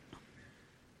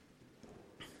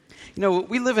You know,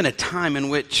 we live in a time in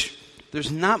which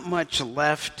there's not much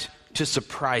left to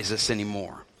surprise us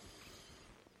anymore.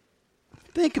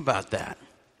 Think about that.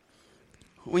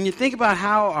 When you think about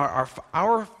how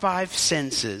our five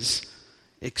senses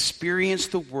experience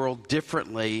the world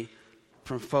differently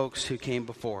from folks who came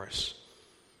before us.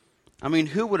 I mean,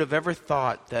 who would have ever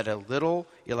thought that a little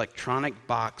electronic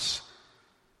box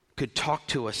could talk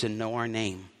to us and know our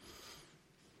name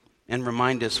and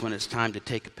remind us when it's time to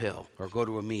take a pill or go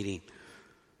to a meeting?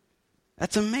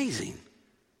 That's amazing.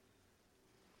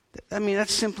 I mean,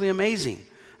 that's simply amazing.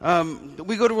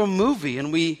 We go to a movie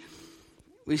and we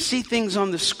see things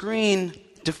on the screen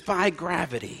defy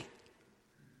gravity,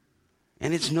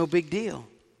 and it's no big deal.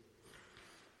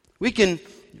 We can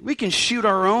shoot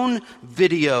our own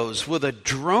videos with a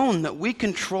drone that we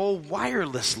control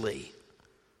wirelessly.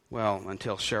 Well,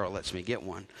 until Cheryl lets me get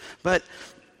one. But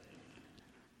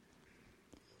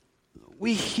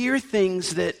we hear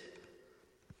things that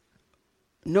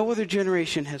no other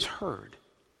generation has heard.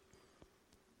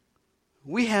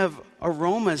 We have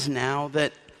aromas now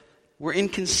that were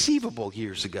inconceivable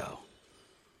years ago.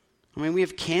 I mean, we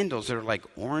have candles that are like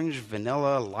orange,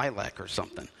 vanilla, lilac or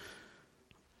something.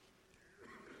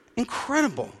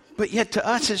 Incredible. But yet to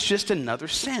us, it's just another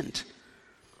scent.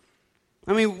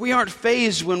 I mean, we aren't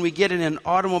fazed when we get in an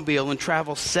automobile and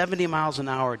travel 70 miles an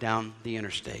hour down the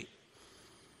interstate.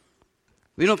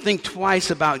 We don't think twice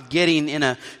about getting in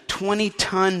a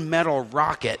 20-ton metal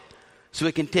rocket so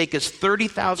it can take us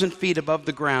 30,000 feet above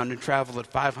the ground and travel at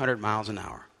 500 miles an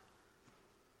hour.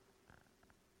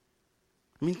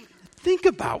 I mean, think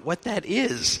about what that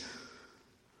is.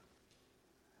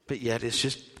 But yet it's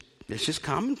just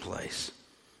commonplace.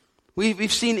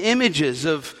 We've seen images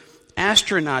of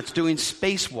astronauts doing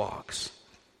spacewalks,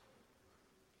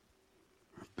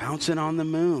 bouncing on the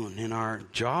moon, and our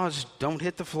jaws don't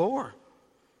hit the floor.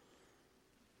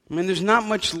 I mean, there's not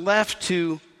much left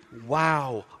to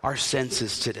wow our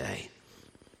senses today.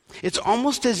 It's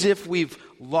almost as if we've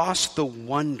lost the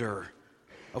wonder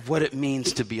of what it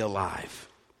means to be alive.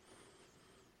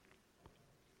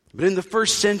 But in the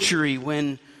first century,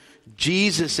 when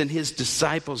Jesus and his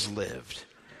disciples lived,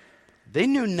 they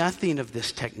knew nothing of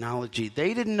this technology.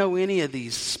 They didn't know any of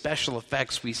these special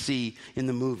effects we see in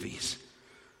the movies.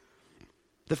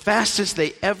 The fastest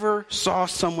they ever saw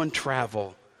someone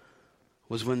travel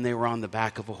was when they were on the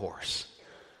back of a horse.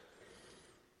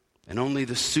 And only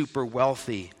the super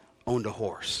wealthy owned a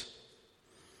horse.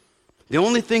 The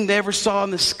only thing they ever saw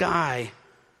in the sky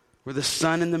were the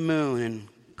sun and the moon and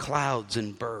clouds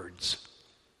and birds.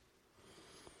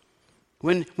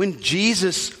 When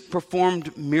Jesus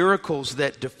performed miracles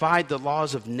that defied the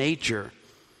laws of nature,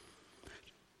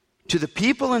 to the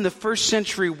people in the first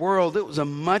century world, it was a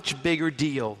much bigger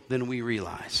deal than we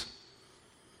realize.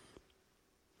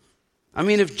 I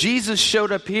mean, if Jesus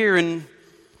showed up here and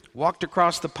walked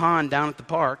across the pond down at the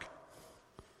park,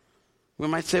 we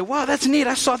might say, wow, that's neat.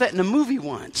 I saw that in a movie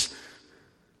once.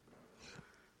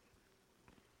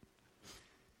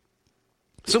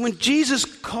 So when Jesus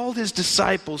called his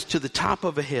disciples to the top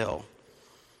of a hill,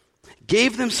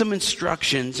 gave them some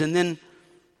instructions, and then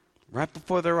right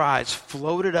before their eyes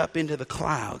floated up into the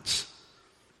clouds,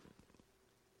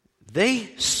 they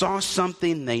saw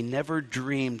something they never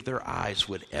dreamed their eyes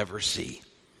would ever see.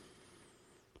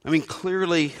 I mean,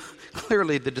 clearly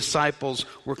the disciples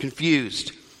were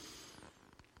confused.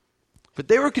 But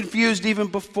they were confused even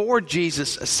before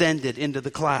Jesus ascended into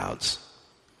the clouds.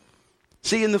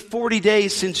 See, in the 40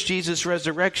 days since Jesus'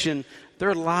 resurrection,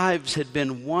 their lives had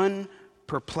been one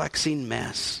perplexing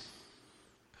mess.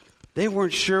 They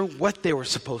weren't sure what they were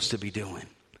supposed to be doing.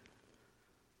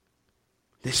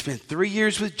 They spent 3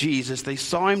 years with Jesus. They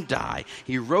saw him die.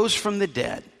 He rose from the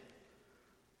dead.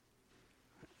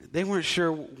 They weren't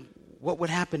sure what would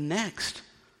happen next.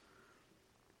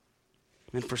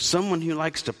 And for someone who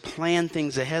likes to plan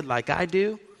things ahead like I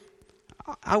do,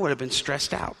 I would have been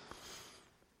stressed out.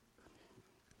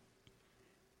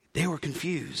 They were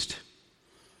confused.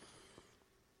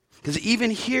 Because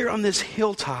even here on this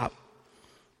hilltop,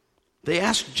 they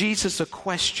asked Jesus a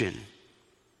question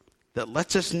that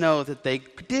lets us know that they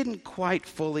didn't quite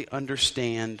fully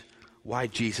understand why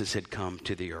Jesus had come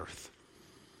to the earth.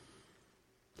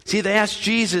 See, they asked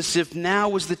Jesus if now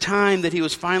was the time that he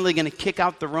was finally going to kick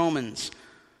out the Romans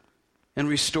and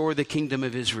restore the kingdom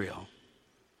of Israel.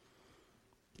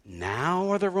 Now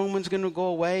are the Romans going to go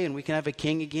away and we can have a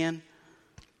king again?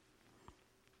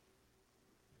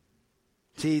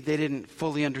 See, they didn't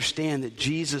fully understand that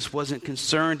Jesus wasn't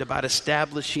concerned about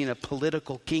establishing a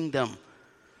political kingdom.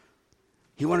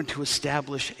 He wanted to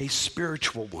establish a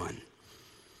spiritual one.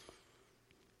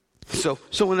 So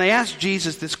when they asked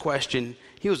Jesus this question,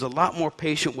 He was a lot more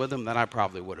patient with them than I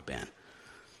probably would have been.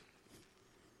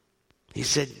 He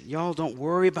said, y'all don't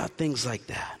worry about things like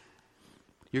that.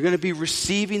 You're going to be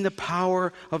receiving the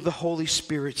power of the Holy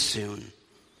Spirit soon.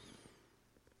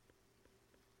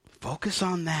 Focus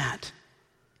on that.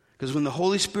 Because when the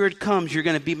Holy Spirit comes, you're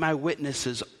going to be my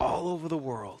witnesses all over the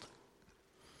world.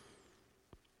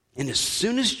 And as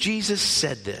soon as Jesus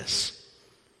said this,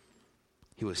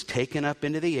 he was taken up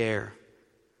into the air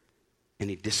and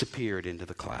he disappeared into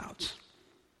the clouds.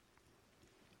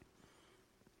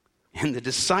 And the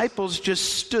disciples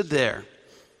just stood there,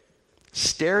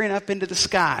 staring up into the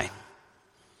sky.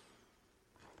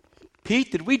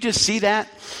 Pete, did we just see that?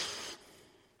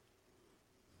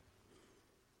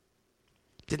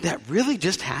 Did that really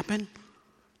just happen?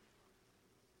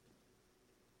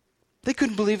 They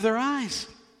couldn't believe their eyes.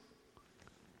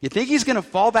 You think he's going to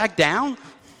fall back down?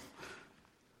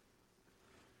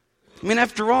 I mean,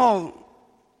 after all,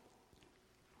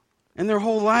 in their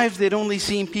whole lives, they'd only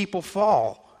seen people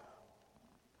fall,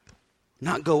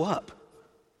 not go up.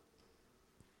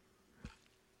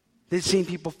 They'd seen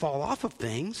people fall off of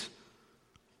things,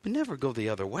 but never go the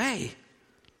other way.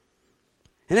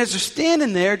 And as they're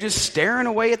standing there just staring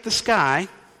away at the sky,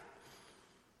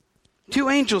 two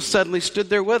angels suddenly stood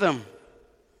there with them.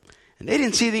 And they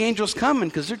didn't see the angels coming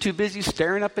because they're too busy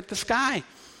staring up at the sky.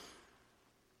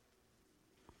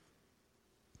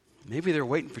 Maybe they're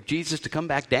waiting for Jesus to come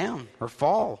back down or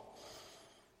fall.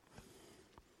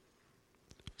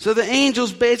 So the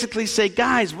angels basically say,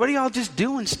 guys, what are y'all just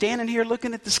doing standing here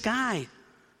looking at the sky?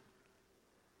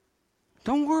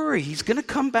 Don't worry, he's going to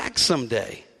come back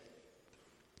someday.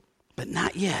 But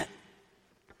not yet.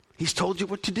 He's told you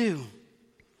what to do.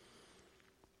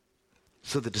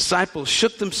 So the disciples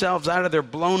shook themselves out of their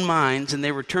blown minds and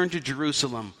they returned to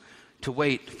Jerusalem to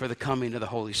wait for the coming of the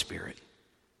Holy Spirit.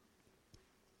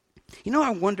 You know,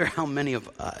 I wonder how many of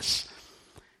us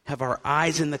have our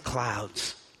eyes in the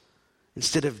clouds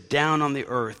instead of down on the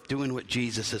earth doing what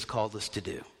Jesus has called us to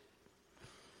do.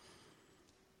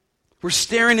 We're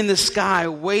staring in the sky,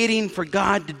 waiting for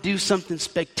God to do something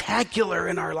spectacular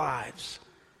in our lives,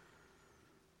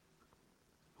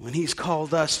 when he's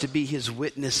called us to be his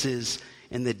witnesses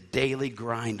in the daily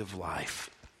grind of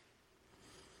life.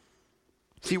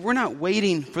 See, we're not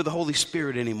waiting for the Holy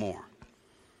Spirit anymore.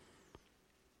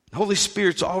 The Holy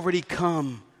Spirit's already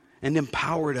come and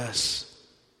empowered us.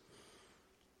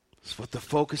 That's what the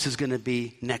focus is going to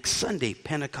be next Sunday,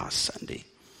 Pentecost Sunday.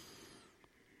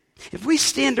 If we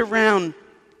stand around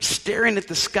staring at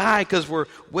the sky because we're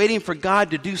waiting for God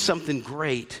to do something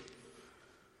great,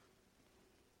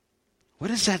 what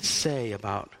does that say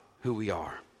about who we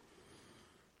are?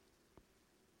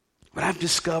 What I've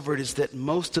discovered is that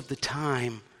most of the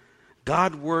time,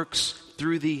 God works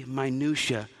through the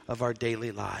minutia of our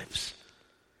daily lives.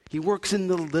 He works in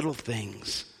the little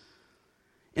things,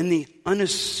 in the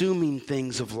unassuming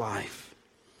things of life.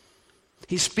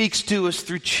 He speaks to us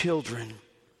through children,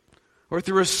 or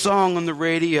through a song on the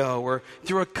radio, or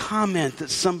through a comment that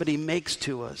somebody makes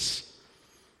to us.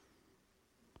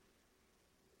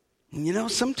 And you know,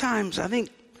 sometimes I think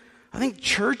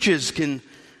churches can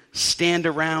stand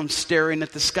around staring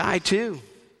at the sky too.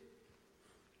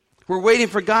 We're waiting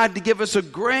for God to give us a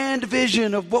grand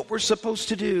vision of what we're supposed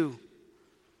to do.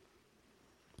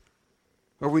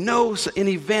 Or we know an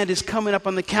event is coming up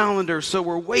on the calendar, so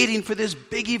we're waiting for this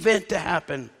big event to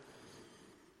happen.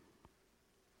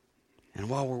 And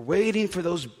while we're waiting for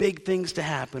those big things to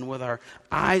happen with our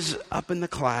eyes up in the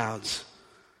clouds,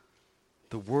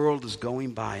 the world is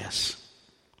going by us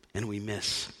and we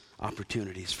miss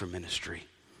opportunities for ministry.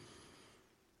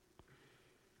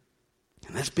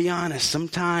 And let's be honest,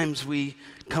 sometimes we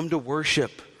come to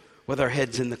worship with our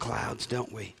heads in the clouds,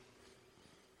 don't we?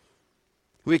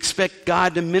 We expect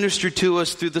God to minister to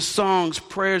us through the songs,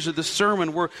 prayers, or the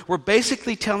sermon. We're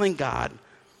basically telling God,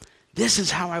 this is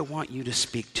how I want you to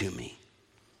speak to me.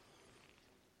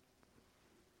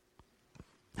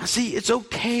 Now see, it's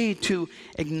okay to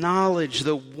acknowledge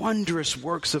the wondrous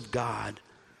works of God.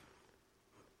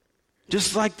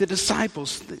 Just like the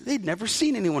disciples, they'd never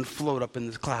seen anyone float up in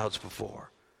the clouds before.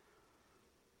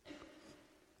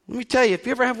 Let me tell you, if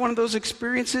you ever have one of those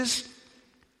experiences,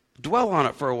 dwell on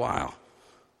it for a while.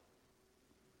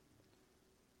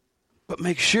 But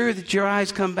make sure that your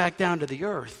eyes come back down to the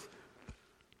earth.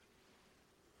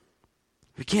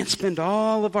 We can't spend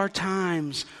all of our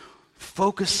times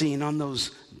focusing on those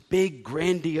big,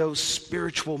 grandiose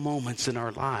spiritual moments in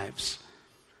our lives,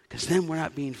 because then we're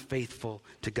not being faithful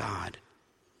to God.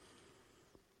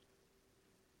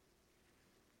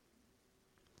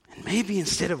 And maybe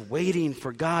instead of waiting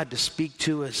for God to speak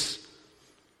to us,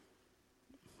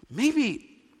 maybe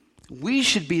We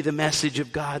should be the message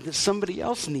of God that somebody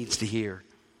else needs to hear.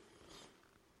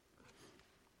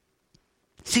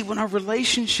 See, when our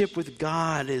relationship with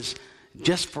God is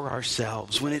just for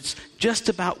ourselves, when it's just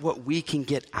about what we can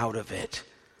get out of it,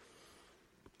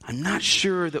 I'm not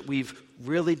sure that we've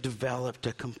really developed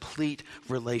a complete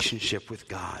relationship with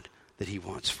God that He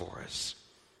wants for us.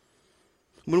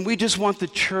 When we just want the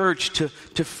church to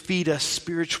feed us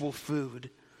spiritual food,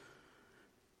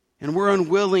 and we're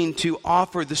unwilling to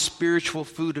offer the spiritual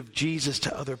food of Jesus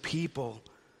to other people,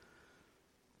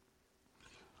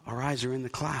 our eyes are in the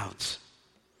clouds,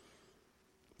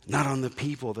 not on the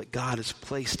people that God has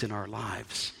placed in our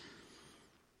lives.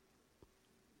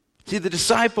 See, the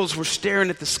disciples were staring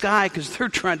at the sky because they're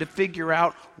trying to figure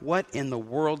out what in the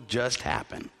world just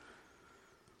happened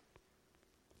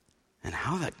and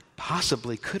how that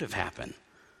possibly could have happened.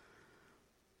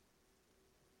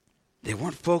 They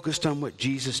weren't focused on what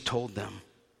Jesus told them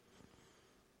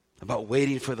about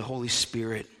waiting for the Holy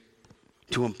Spirit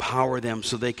to empower them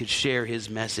so they could share His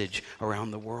message around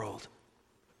the world.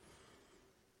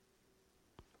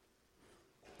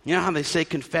 You know how they say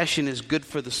confession is good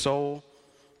for the soul?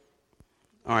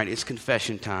 All right, it's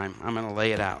confession time. I'm going to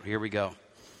lay it out. Here we go.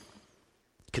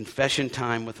 Confession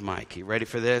time with Mike. You ready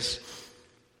for this?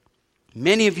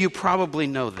 Many of you probably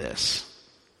know this,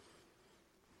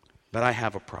 but I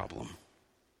have a problem.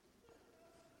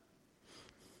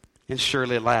 And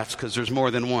Shirley laughs because there's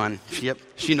more than one. Yep,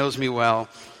 she knows me well.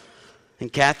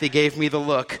 And Kathy gave me the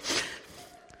look.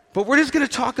 But we're just going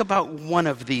to talk about one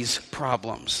of these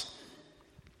problems.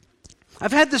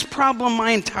 I've had this problem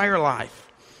my entire life.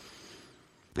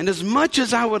 And as much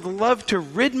as I would love to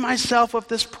rid myself of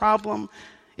this problem,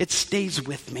 it stays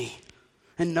with me.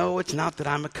 And no, it's not that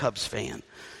I'm a Cubs fan.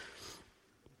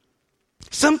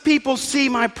 Some people see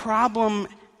my problem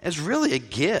as really a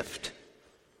gift,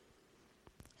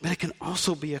 but it can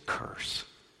also be a curse.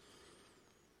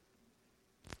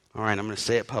 All right, I'm going to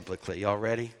say it publicly. Y'all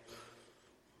ready?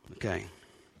 Okay.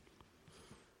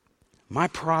 My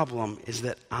problem is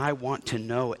that I want to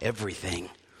know everything.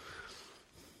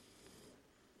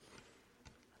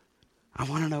 I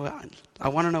want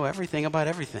to know everything about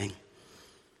everything.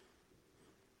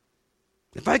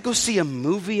 If I go see a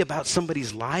movie about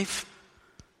somebody's life,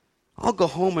 I'll go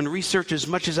home and research as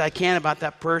much as I can about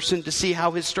that person to see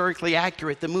how historically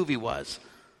accurate the movie was.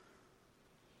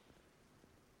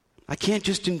 I can't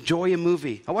just enjoy a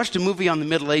movie. I watched a movie on the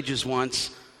Middle Ages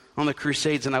once, on the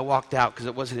Crusades, and I walked out because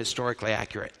it wasn't historically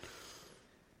accurate.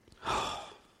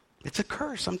 It's a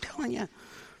curse, I'm telling you.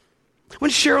 When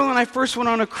Cheryl and I first went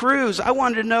on a cruise, I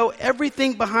wanted to know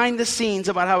everything behind the scenes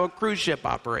about how a cruise ship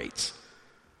operates.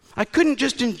 I couldn't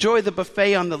just enjoy the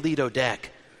buffet on the Lido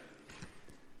deck.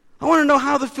 I want to know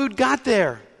how the food got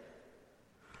there.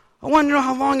 I want to know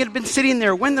how long it had been sitting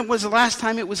there. When was the last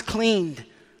time it was cleaned?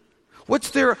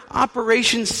 What's their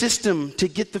operation system to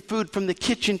get the food from the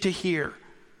kitchen to here?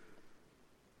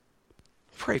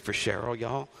 Pray for Cheryl,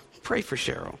 y'all. Pray for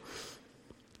Cheryl.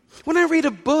 When I read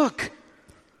a book,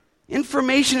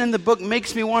 information in the book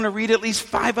makes me want to read at least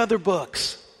 5 other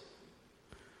books.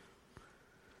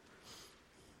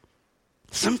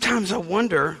 Sometimes I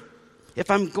wonder if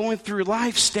I'm going through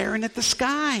life staring at the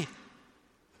sky.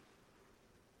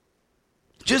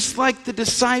 Just like the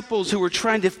disciples who were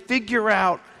trying to figure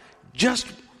out just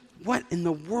what in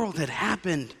the world had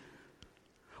happened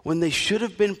when they should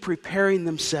have been preparing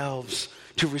themselves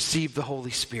to receive the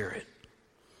Holy Spirit.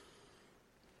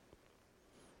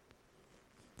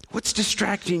 What's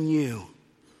distracting you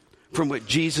from what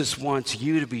Jesus wants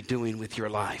you to be doing with your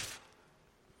life?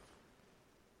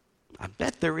 I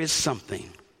bet there is something.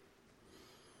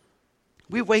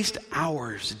 We waste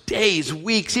hours, days,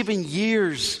 weeks, even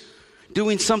years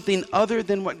doing something other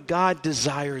than what God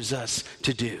desires us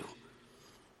to do.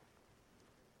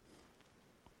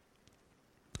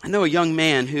 I know a young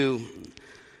man who,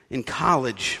 in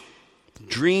college,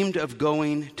 dreamed of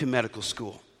going to medical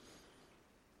school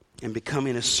and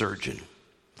becoming a surgeon.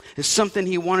 It's something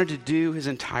he wanted to do his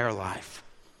entire life.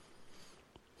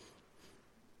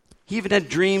 He even had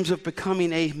dreams of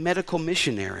becoming a medical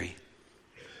missionary.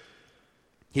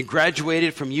 He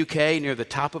graduated from UK near the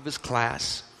top of his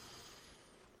class,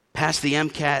 passed the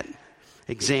MCAT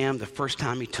exam the first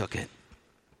time he took it.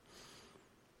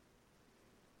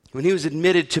 When he was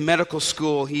admitted to medical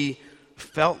school, he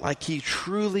felt like he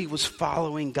truly was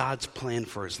following God's plan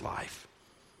for his life.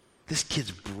 This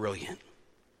kid's brilliant.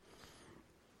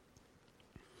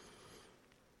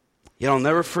 Yet I'll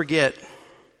never forget,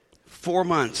 4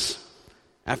 months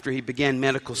after he began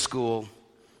medical school,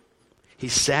 he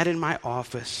sat in my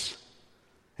office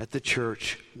at the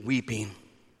church weeping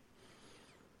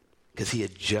because he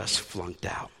had just flunked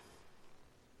out.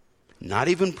 not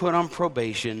even put on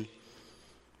probation,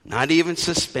 not even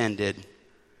suspended.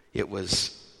 It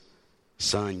was,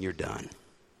 son, you're done.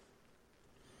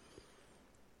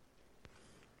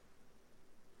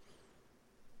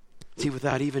 See,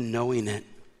 without even knowing it,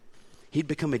 he'd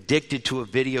become addicted to a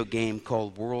video game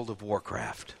called World of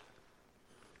Warcraft.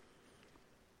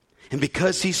 And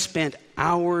because he spent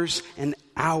hours and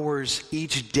hours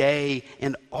each day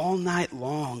and all night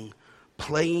long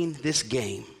playing this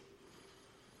game,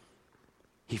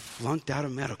 he flunked out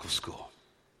of medical school.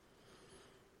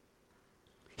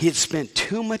 He had spent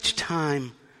too much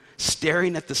time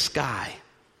staring at the sky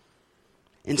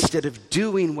instead of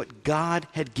doing what God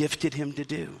had gifted him to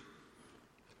do.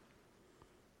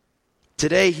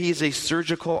 Today, he is a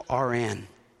surgical RN.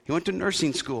 He went to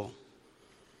nursing school.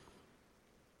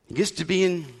 He gets to be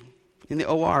in the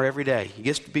OR every day. He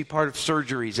gets to be part of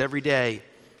surgeries every day,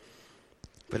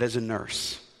 but as a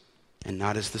nurse and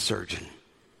not as the surgeon.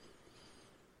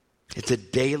 It's a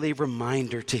daily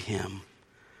reminder to him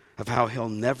of how he'll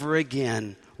never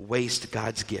again waste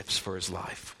God's gifts for his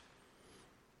life.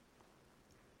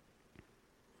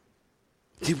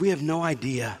 See, we have no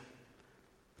idea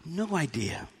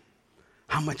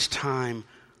how much time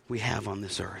we have on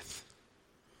this earth.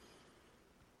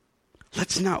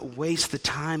 Let's not waste the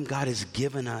time God has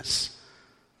given us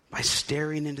by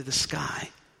staring into the sky.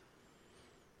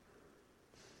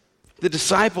 The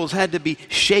disciples had to be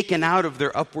shaken out of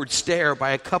their upward stare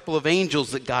by a couple of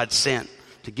angels that God sent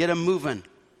to get them moving.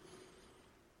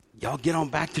 Y'all get on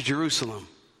back to Jerusalem.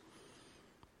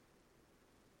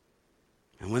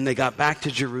 And when they got back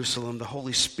to Jerusalem, the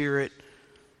Holy Spirit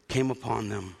came upon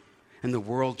them, and the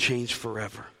world changed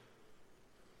forever.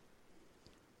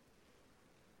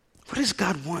 What does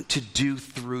God want to do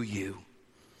through you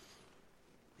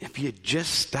if you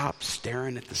just stop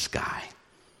staring at the sky?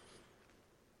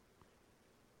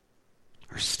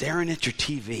 Or staring at your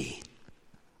TV?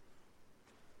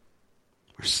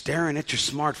 Or staring at your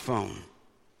smartphone?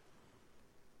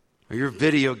 Or your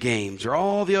video games? Or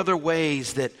all the other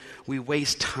ways that we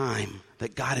waste time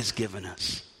that God has given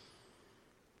us?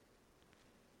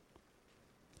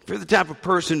 If you're the type of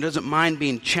person who doesn't mind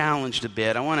being challenged a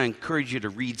bit, I want to encourage you to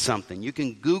read something. You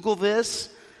can Google this,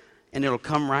 and it'll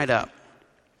come right up.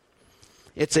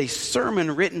 It's a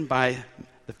sermon written by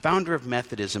the founder of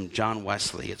Methodism, John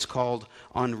Wesley. It's called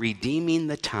On Redeeming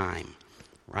the Time.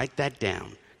 Write that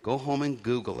down. Go home and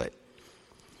Google it.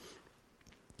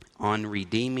 On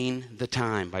Redeeming the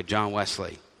Time by John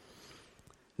Wesley.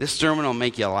 This sermon will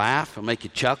make you laugh. It'll make you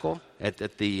chuckle at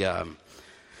the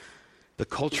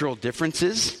cultural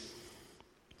differences.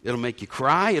 It'll make you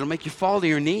cry. It'll make you fall to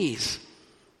your knees.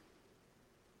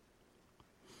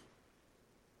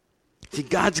 See,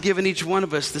 God's given each one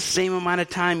of us the same amount of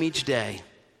time each day.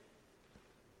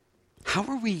 How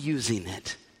are we using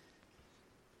it?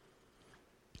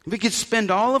 We could spend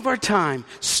all of our time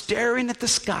staring at the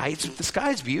sky. The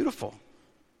sky is beautiful.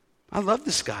 I love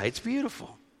the sky. It's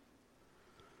beautiful.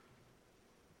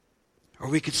 Or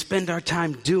we could spend our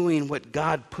time doing what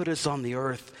God put us on the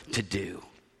earth to do.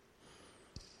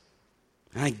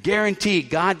 And I guarantee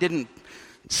God didn't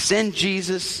send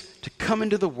Jesus to come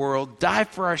into the world, die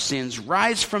for our sins,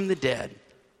 rise from the dead,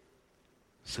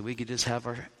 so we could just have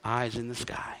our eyes in the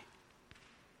sky.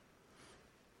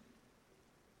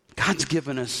 God's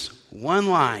given us one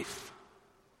life.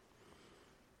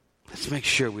 Let's make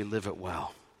sure we live it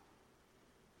well.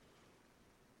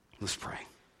 Let's pray.